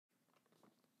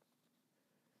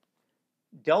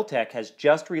Deltek has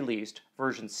just released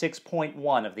version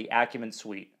 6.1 of the Acumen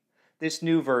suite. This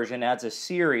new version adds a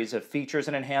series of features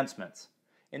and enhancements.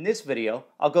 In this video,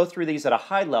 I'll go through these at a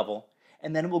high level,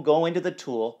 and then we'll go into the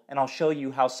tool and I'll show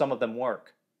you how some of them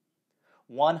work.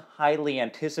 One highly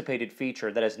anticipated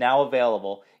feature that is now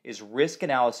available is risk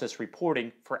analysis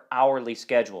reporting for hourly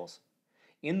schedules.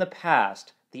 In the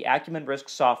past, the Acumen Risk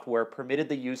software permitted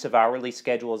the use of hourly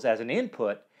schedules as an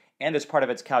input and as part of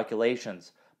its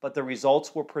calculations, but the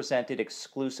results were presented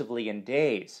exclusively in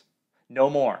days. No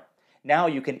more. Now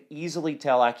you can easily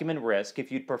tell Acumen Risk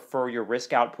if you'd prefer your risk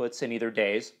outputs in either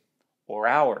days or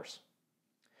hours.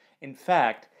 In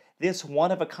fact, this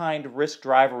one-of-a-kind risk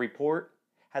driver report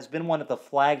has been one of the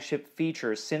flagship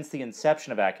features since the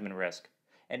inception of Acumen Risk,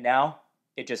 and now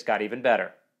it just got even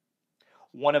better.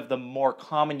 One of the more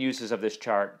common uses of this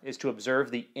chart is to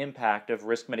observe the impact of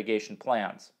risk mitigation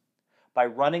plans. By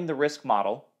running the risk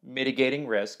model, mitigating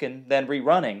risk, and then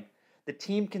rerunning, the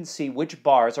team can see which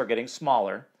bars are getting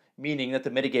smaller, meaning that the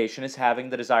mitigation is having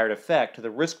the desired effect to the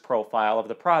risk profile of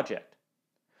the project.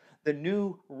 The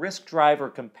new Risk Driver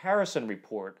Comparison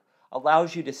Report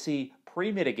allows you to see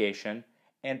pre-mitigation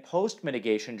and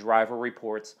post-mitigation driver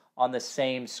reports on the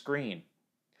same screen.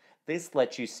 This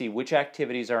lets you see which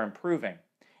activities are improving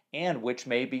and which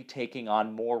may be taking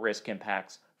on more risk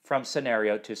impacts from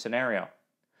scenario to scenario.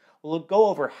 We'll go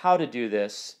over how to do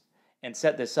this and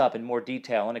set this up in more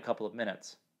detail in a couple of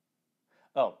minutes.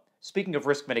 Oh, speaking of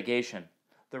risk mitigation,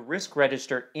 the risk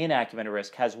register in Acumen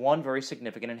Risk has one very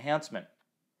significant enhancement.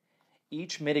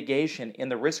 Each mitigation in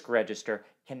the risk register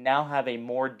can now have a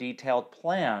more detailed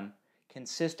plan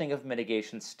consisting of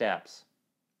mitigation steps.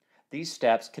 These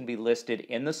steps can be listed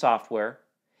in the software,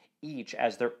 each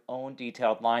as their own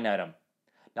detailed line item.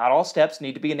 Not all steps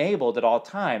need to be enabled at all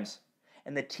times,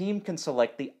 and the team can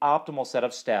select the optimal set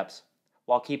of steps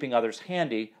while keeping others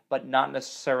handy, but not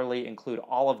necessarily include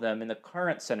all of them in the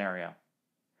current scenario.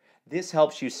 This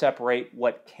helps you separate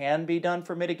what can be done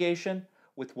for mitigation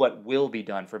with what will be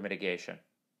done for mitigation.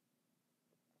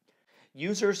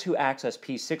 Users who access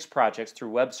P6 projects through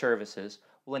web services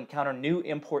will encounter new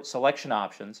import selection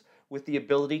options with the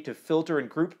ability to filter and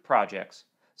group projects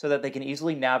so that they can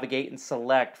easily navigate and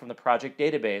select from the project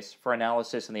database for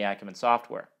analysis in the Acumen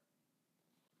software.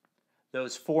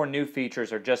 Those 4 new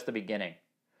features are just the beginning.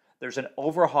 There's an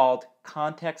overhauled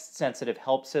context-sensitive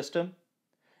help system,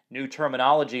 new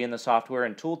terminology in the software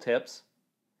and tooltips,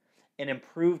 an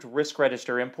improved risk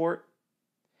register import,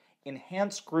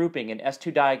 enhanced grouping in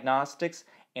S2 diagnostics,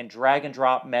 and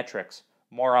drag-and-drop metrics.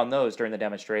 More on those during the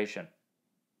demonstration.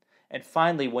 And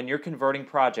finally, when you're converting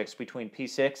projects between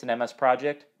P6 and MS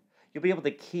Project, you'll be able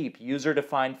to keep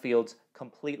user-defined fields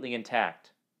completely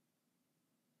intact.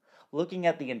 Looking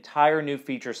at the entire new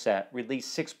feature set,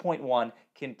 Release 6.1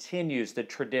 continues the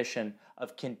tradition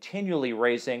of continually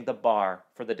raising the bar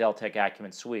for the Deltek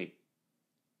Acumen suite.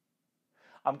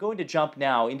 I'm going to jump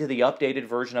now into the updated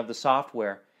version of the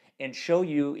software and show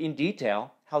you in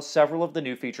detail how several of the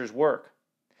new features work.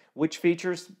 Which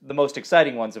features? The most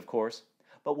exciting ones, of course,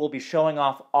 but we'll be showing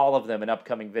off all of them in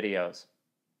upcoming videos.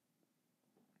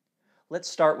 Let's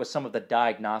start with some of the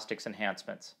diagnostics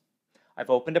enhancements. I've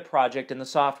opened a project in the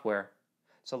software,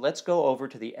 so let's go over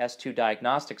to the S2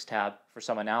 Diagnostics tab for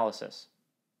some analysis.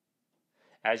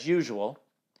 As usual,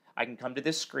 I can come to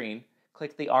this screen,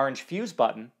 click the orange Fuse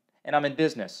button, and I'm in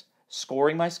business,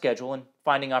 scoring my schedule and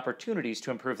finding opportunities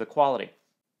to improve the quality.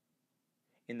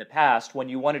 In the past, when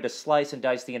you wanted to slice and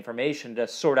dice the information to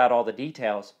sort out all the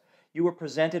details, you were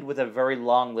presented with a very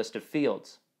long list of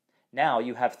fields. Now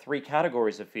you have 3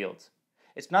 categories of fields.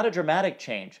 It's not a dramatic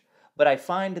change, but I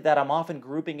find that I'm often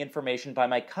grouping information by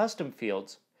my custom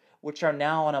fields, which are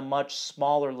now on a much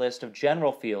smaller list of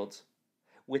general fields,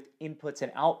 with inputs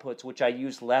and outputs which I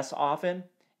use less often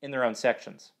in their own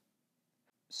sections.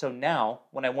 So now,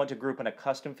 when I want to group in a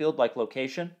custom field like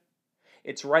location,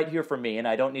 it's right here for me and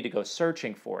I don't need to go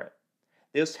searching for it.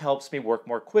 This helps me work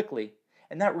more quickly,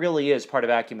 and that really is part of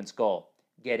Acumen's goal.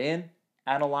 Get in,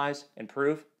 analyze,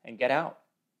 improve, and get out.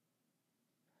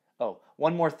 Oh,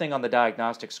 one more thing on the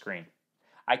diagnostic screen.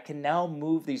 I can now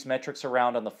move these metrics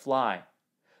around on the fly.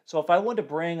 So if I want to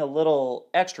bring a little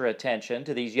extra attention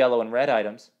to these yellow and red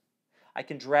items, I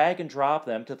can drag and drop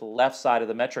them to the left side of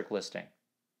the metric listing.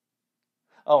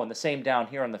 Oh, and the same down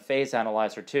here on the phase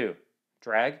analyzer too.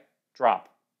 Drag, drop.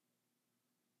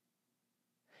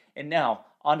 And now,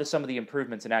 on to some of the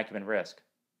improvements in Acumen Risk.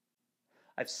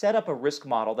 I've set up a risk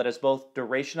model that has both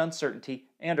duration uncertainty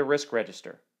and a risk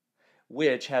register,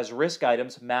 which has risk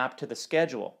items mapped to the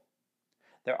schedule.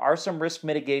 There are some risk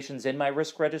mitigations in my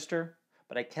risk register,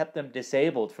 but I kept them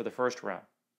disabled for the first run.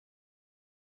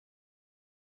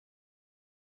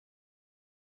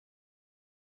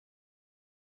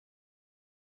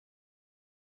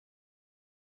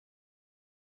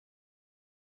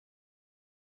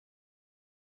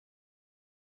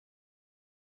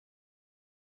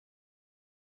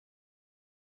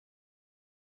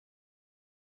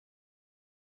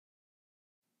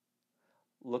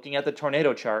 looking at the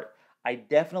tornado chart, I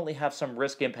definitely have some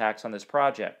risk impacts on this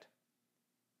project.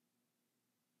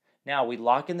 Now we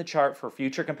lock in the chart for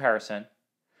future comparison,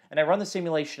 and I run the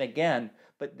simulation again,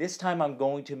 but this time I'm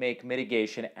going to make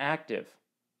mitigation active.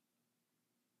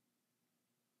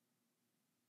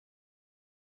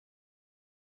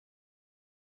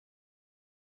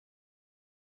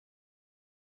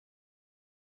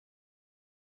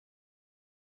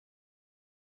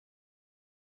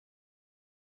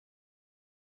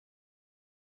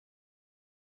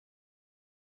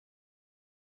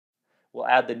 We'll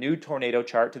add the new tornado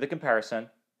chart to the comparison,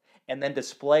 and then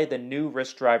display the new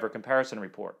risk driver comparison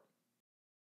report.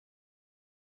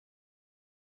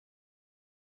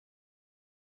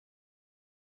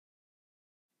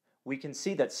 We can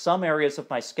see that some areas of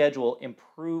my schedule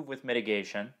improve with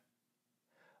mitigation,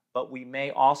 but we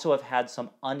may also have had some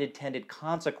unintended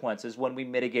consequences when we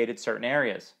mitigated certain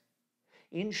areas.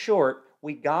 In short,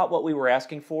 we got what we were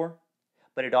asking for,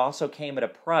 but it also came at a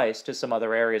price to some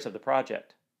other areas of the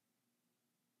project.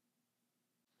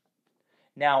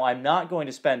 Now, I'm not going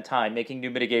to spend time making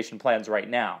new mitigation plans right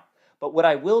now, but what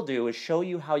I will do is show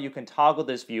you how you can toggle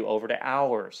this view over to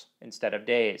hours instead of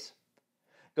days.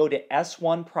 Go to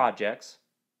S1 Projects,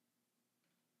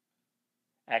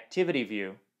 Activity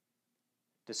View,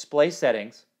 Display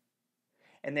Settings,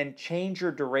 and then change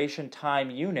your duration time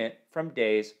unit from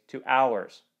days to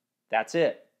hours. That's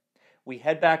it. We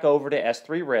head back over to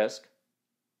S3 Risk,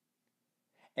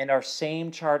 and our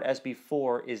same chart as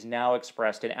before is now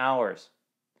expressed in hours.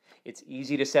 It's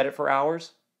easy to set it for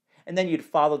hours, and then you'd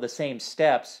follow the same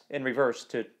steps in reverse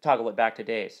to toggle it back to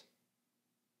days.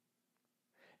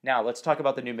 Now let's talk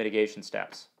about the new mitigation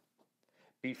steps.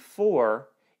 Before,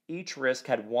 each risk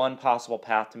had one possible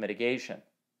path to mitigation.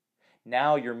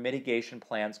 Now your mitigation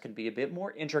plans can be a bit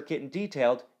more intricate and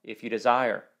detailed if you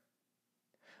desire.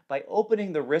 By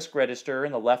opening the risk register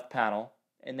in the left panel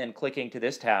and then clicking to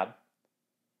this tab,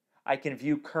 I can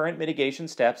view current mitigation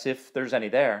steps if there's any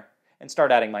there and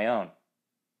start adding my own.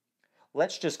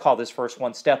 Let's just call this first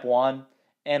one Step 1,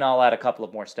 and I'll add a couple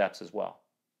of more steps as well.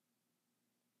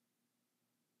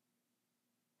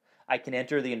 I can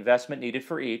enter the investment needed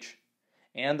for each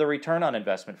and the return on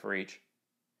investment for each,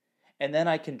 and then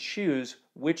I can choose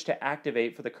which to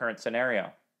activate for the current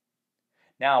scenario.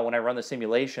 Now, when I run the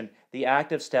simulation, the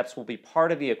active steps will be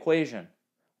part of the equation,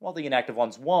 while the inactive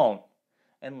ones won't,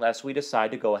 unless we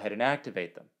decide to go ahead and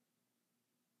activate them.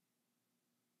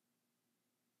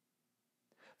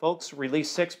 Folks,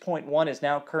 Release 6.1 is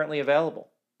now currently available.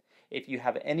 If you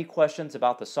have any questions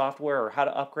about the software or how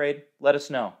to upgrade, let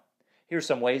us know. Here's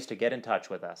some ways to get in touch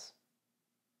with us.